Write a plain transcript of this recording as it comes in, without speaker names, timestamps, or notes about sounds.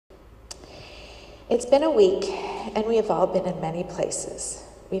It's been a week, and we have all been in many places.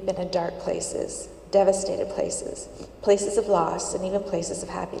 We've been in dark places, devastated places, places of loss, and even places of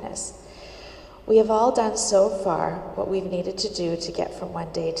happiness. We have all done so far what we've needed to do to get from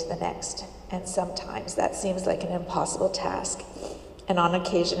one day to the next, and sometimes that seems like an impossible task, and on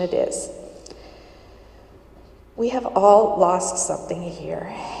occasion it is. We have all lost something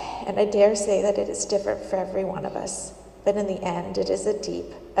here, and I dare say that it is different for every one of us, but in the end it is a deep,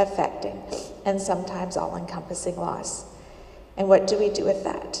 affecting, and sometimes all-encompassing loss. And what do we do with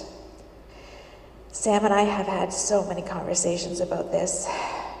that? Sam and I have had so many conversations about this.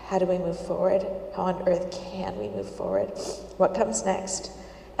 How do we move forward? How on earth can we move forward? What comes next?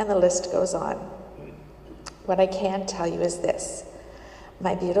 And the list goes on. What I can tell you is this.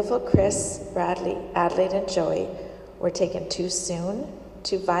 My beautiful Chris, Bradley, Adelaide, and Joey were taken too soon,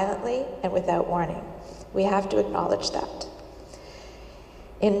 too violently, and without warning. We have to acknowledge that.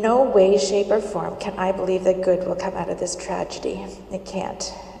 In no way, shape, or form can I believe that good will come out of this tragedy. It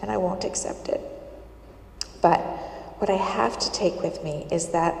can't, and I won't accept it. But what I have to take with me is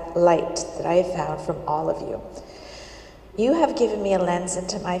that light that I have found from all of you. You have given me a lens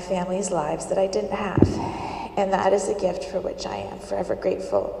into my family's lives that I didn't have, and that is a gift for which I am forever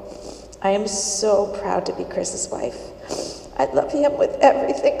grateful. I am so proud to be Chris's wife. I love him with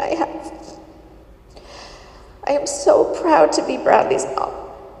everything I have. I am so proud to be Bradley's mom.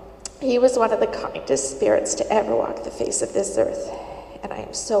 He was one of the kindest spirits to ever walk the face of this earth, and I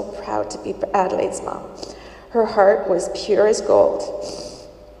am so proud to be Adelaide's mom. Her heart was pure as gold,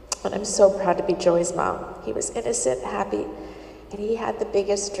 and I'm so proud to be Joey's mom. He was innocent, happy, and he had the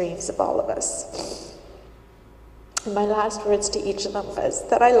biggest dreams of all of us. And my last words to each of them was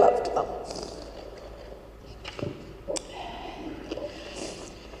that I loved them.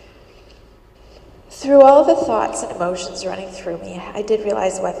 Through all the thoughts and emotions running through me, I did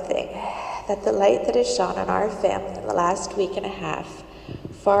realize one thing, that the light that has shone on our family in the last week and a half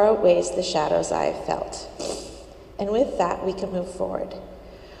far outweighs the shadows I have felt. And with that, we can move forward.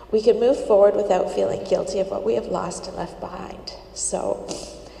 We can move forward without feeling guilty of what we have lost and left behind. So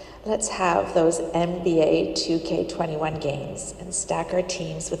let's have those NBA 2K21 games and stack our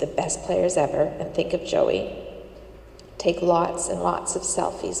teams with the best players ever and think of Joey. Take lots and lots of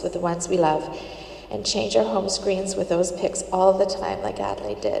selfies with the ones we love and change our home screens with those pics all the time like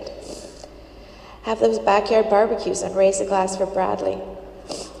Adelaide did. Have those backyard barbecues and raise a glass for Bradley.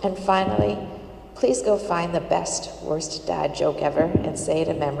 And finally, please go find the best, worst dad joke ever and say it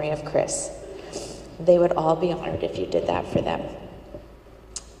in memory of Chris. They would all be honored if you did that for them.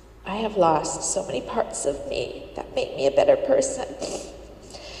 I have lost so many parts of me that made me a better person.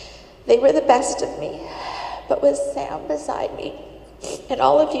 They were the best of me, but with Sam beside me and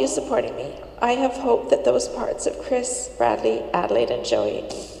all of you supporting me, I have hope that those parts of Chris, Bradley, Adelaide, and Joey,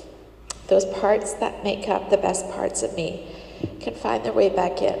 those parts that make up the best parts of me, can find their way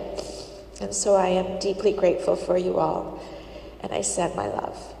back in. And so I am deeply grateful for you all, and I send my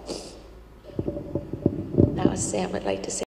love. Now Sam would like to say